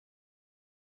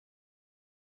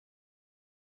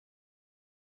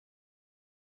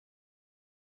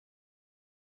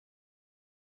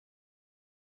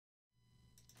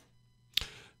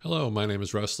Hello, my name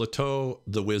is Russ Leteau,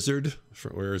 the Wizard.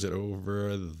 Where is it?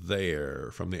 Over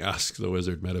there, from the Ask the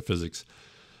Wizard Metaphysics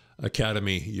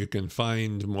Academy. You can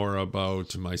find more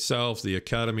about myself, the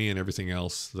Academy, and everything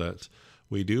else that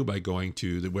we do by going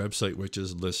to the website, which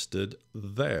is listed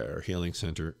there,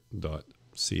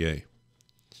 healingcenter.ca.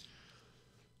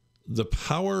 The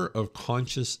power of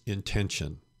conscious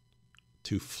intention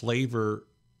to flavor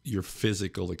your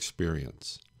physical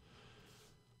experience.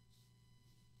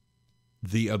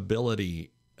 The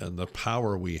ability and the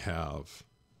power we have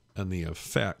and the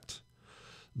effect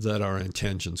that our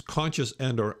intentions, conscious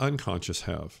and or unconscious,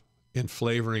 have in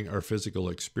flavoring our physical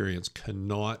experience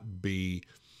cannot be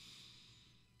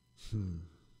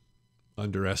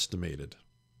underestimated.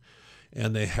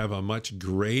 And they have a much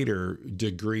greater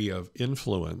degree of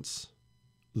influence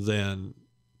than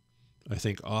I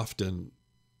think often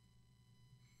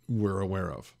we're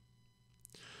aware of.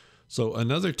 So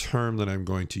another term that I'm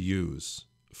going to use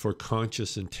for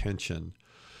conscious intention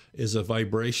is a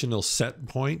vibrational set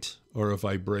point or a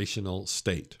vibrational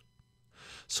state.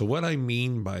 So what I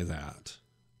mean by that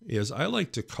is I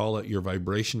like to call it your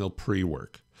vibrational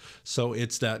pre-work. So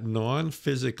it's that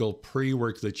non-physical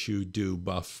pre-work that you do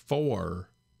before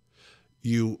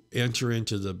you enter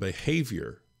into the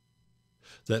behavior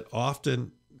that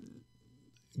often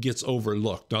gets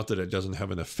overlooked. Not that it doesn't have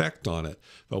an effect on it,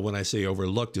 but when I say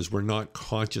overlooked is we're not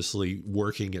consciously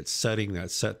working at setting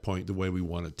that set point the way we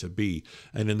want it to be.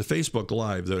 And in the Facebook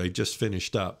Live that I just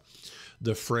finished up,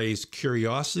 the phrase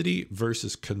curiosity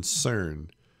versus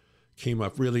concern came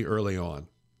up really early on.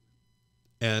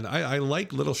 And I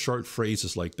like little short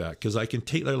phrases like that because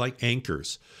they're like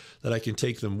anchors that I can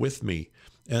take them with me.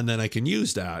 And then I can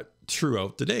use that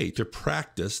throughout the day to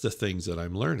practice the things that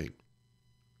I'm learning.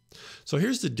 So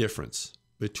here's the difference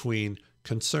between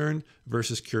concern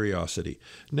versus curiosity.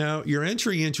 Now, you're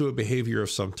entering into a behavior of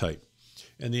some type.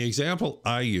 And the example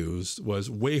I used was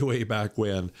way back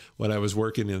when I was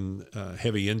working in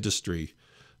heavy industry.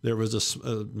 There was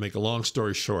make a long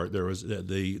story short, there was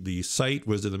the site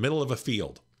was in the middle of a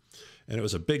field, and it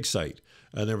was a big site.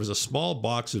 And there was a small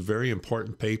box of very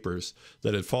important papers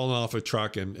that had fallen off a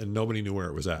truck, and nobody knew where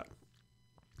it was at.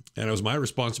 And it was my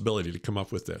responsibility to come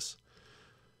up with this.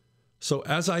 So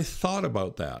as I thought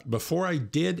about that, before I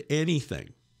did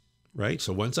anything, right?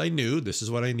 So once I knew this is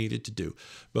what I needed to do,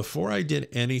 before I did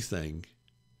anything,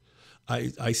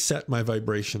 I set my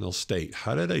vibrational state.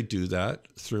 How did I do that?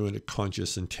 Through a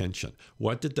conscious intention.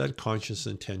 What did that conscious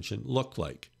intention look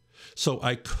like? So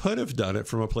I could have done it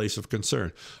from a place of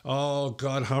concern. Oh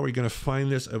God, how are we going to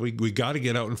find this? We got to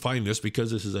get out and find this because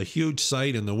this is a huge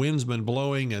site and the wind's been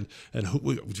blowing and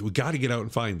we got to get out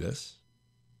and find this.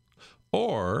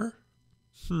 Or,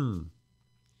 I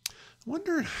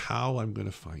wonder how I'm going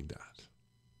to find that.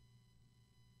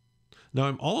 Now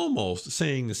I'm almost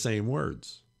saying the same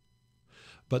words,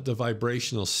 but the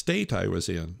vibrational state I was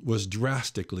in was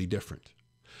drastically different.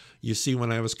 You see, when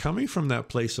I was coming from that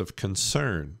place of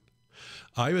concern,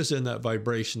 I was in that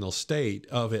vibrational state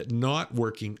of it not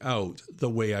working out the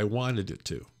way I wanted it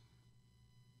to.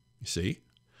 You see?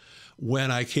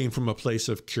 When I came from a place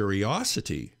of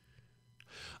curiosity,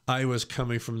 I was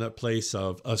coming from that place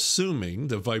of assuming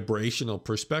the vibrational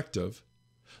perspective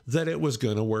that it was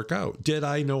going to work out. Did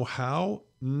I know how?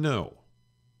 No.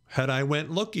 Had I went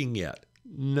looking yet?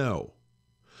 No.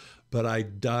 But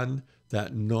I'd done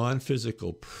that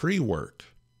non-physical pre-work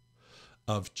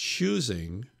of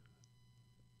choosing,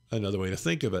 another way to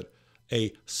think of it,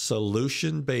 a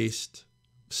solution-based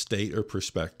state or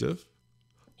perspective,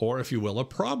 or if you will, a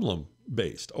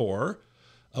problem-based, or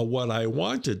a what I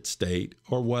wanted state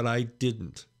or what I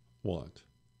didn't want.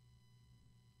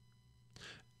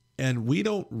 And we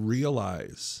don't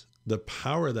realize the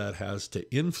power that has to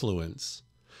influence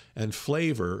and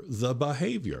flavor the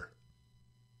behavior.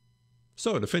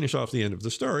 So to finish off the end of the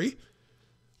story,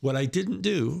 what I didn't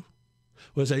do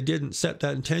was I didn't set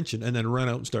that intention and then run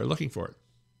out and start looking for it.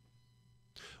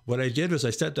 What I did was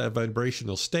I set that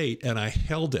vibrational state and I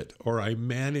held it, or I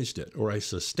managed it, or I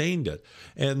sustained it.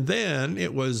 And then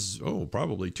it was,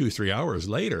 probably 2-3 hours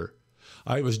later,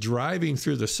 I was driving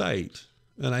through the site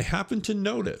and I happened to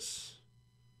notice,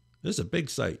 this is a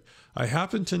big site, I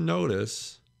happened to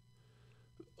notice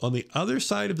on the other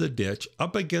side of the ditch,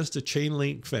 up against a chain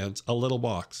link fence, a little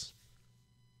box.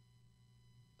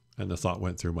 And the thought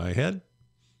went through my head,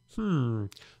 I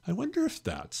wonder if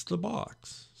that's the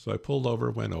box. So I pulled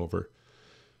over, went over,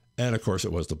 and of course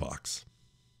it was the box,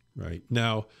 right?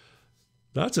 Now,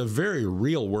 that's a very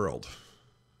real world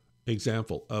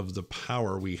example of the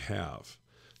power we have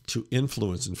to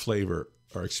influence and flavor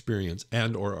our experience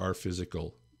and or our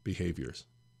physical behaviors.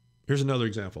 Here's another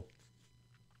example.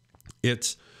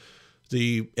 It's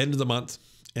the end of the month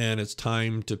and it's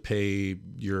time to pay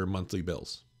your monthly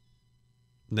bills.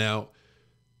 Now,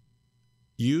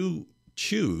 you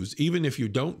choose, even if you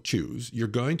don't choose, you're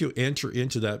going to enter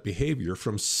into that behavior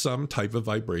from some type of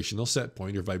vibrational set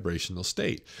point or vibrational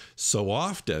state. So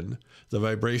often, the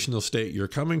vibrational state you're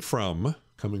coming from,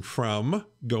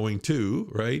 going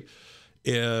to, right,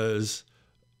 is,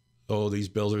 oh, these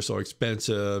bills are so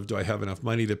expensive. Do I have enough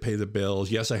money to pay the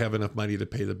bills? Yes, I have enough money to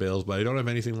pay the bills, but I don't have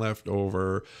anything left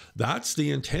over. That's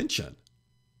the intention.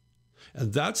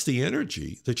 And that's the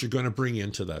energy that you're going to bring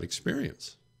into that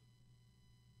experience.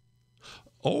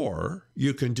 Or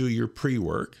you can do your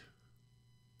pre-work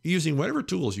using whatever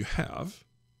tools you have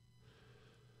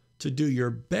to do your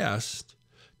best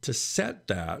to set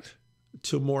that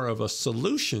to more of a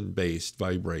solution-based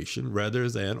vibration rather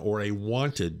than, or a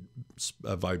wanted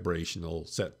vibrational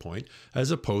set point, as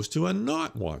opposed to a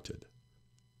not wanted.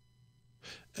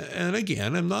 And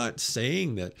again, I'm not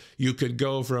saying that you could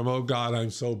go from, oh God,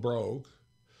 I'm so broke,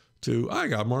 to I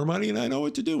got more money and I know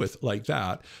what to do with, like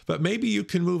that. But maybe you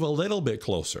can move a little bit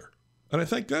closer. And I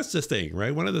think that's the thing,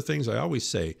 right? One of the things I always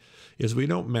say is we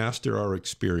don't master our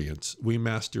experience. We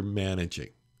master managing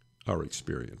our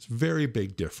experience. Very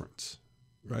big difference,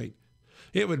 right?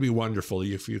 It would be wonderful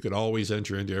if you could always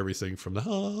enter into everything from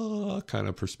the kind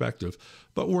of perspective,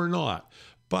 but we're not.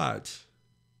 But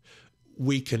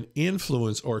we can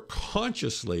influence or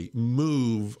consciously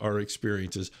move our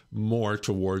experiences more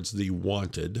towards the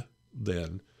wanted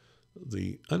than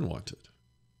the unwanted.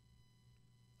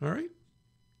 All right?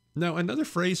 Now, another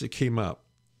phrase that came up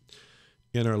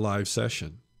in our live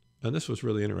session, and this was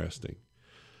really interesting,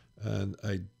 and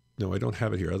I don't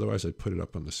have it here, otherwise I'd put it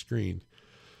up on the screen,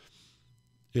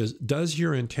 is, does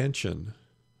your intentions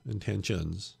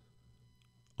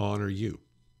honor you?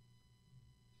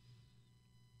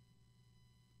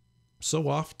 So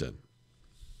often,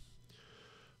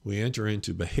 we enter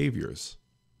into behaviors,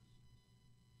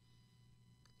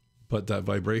 but that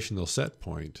vibrational set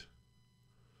point,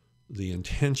 the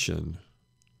intention,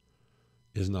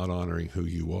 is not honoring who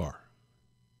you are.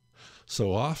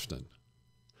 So often,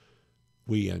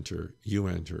 we enter, you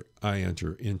enter, I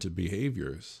enter into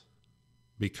behaviors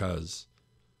because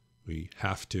we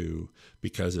have to,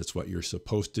 because it's what you're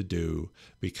supposed to do,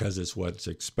 because it's what's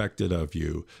expected of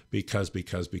you, because.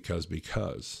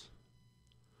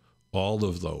 All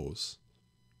of those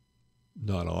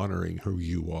not honoring who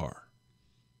you are.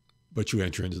 But you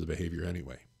enter into the behavior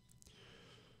anyway.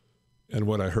 And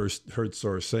what I heard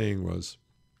Source saying was,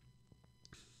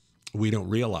 we don't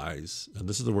realize, and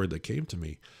this is the word that came to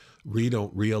me, we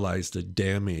don't realize the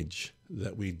damage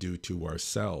that we do to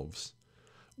ourselves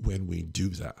when we do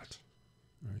that,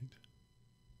 right?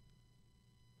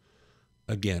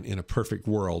 Again, in a perfect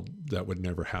world, that would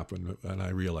never happen. And I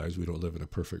realize we don't live in a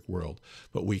perfect world,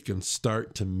 but we can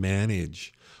start to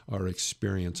manage our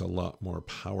experience a lot more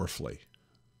powerfully.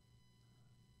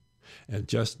 And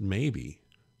just maybe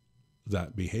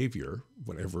that behavior,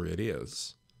 whatever it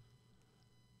is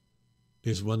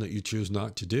one that you choose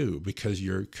not to do because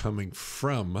you're coming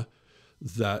from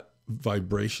that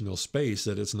vibrational space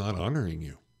that it's not honoring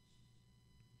you.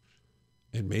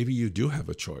 And maybe you do have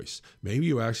a choice. Maybe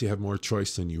you actually have more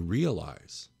choice than you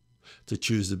realize to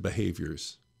choose the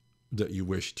behaviors that you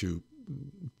wish to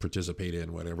participate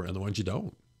in, whatever, and the ones you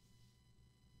don't.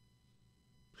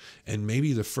 And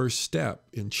maybe the first step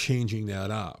in changing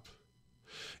that up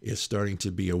is starting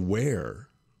to be aware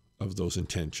of those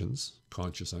intentions,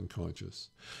 conscious, unconscious,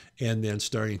 and then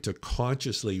starting to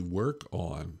consciously work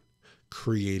on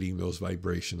creating those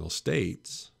vibrational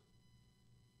states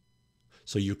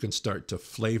so you can start to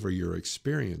flavor your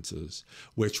experiences,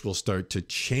 which will start to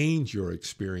change your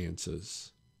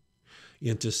experiences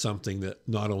into something that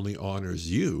not only honors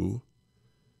you,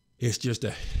 it's just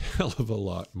a hell of a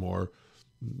lot more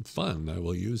fun. I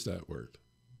will use that word.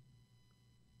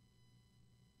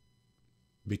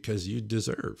 Because you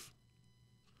deserve.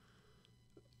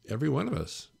 Every one of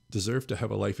us deserve to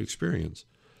have a life experience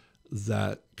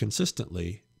that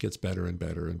consistently gets better and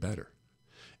better and better.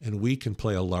 And we can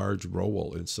play a large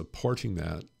role in supporting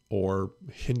that or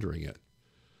hindering it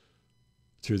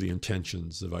through the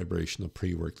intentions, the vibrational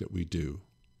pre-work that we do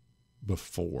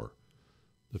before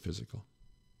the physical.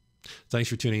 Thanks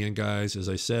for tuning in, guys. As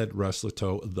I said, Russ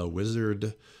Leteau, the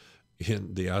Wizard,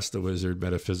 in the Ask the Wizard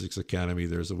Metaphysics Academy.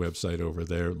 There's a website over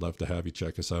there. Love to have you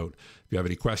check us out. If you have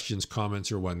any questions,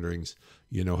 comments, or wonderings,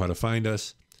 you know how to find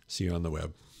us. See you on the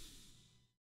web.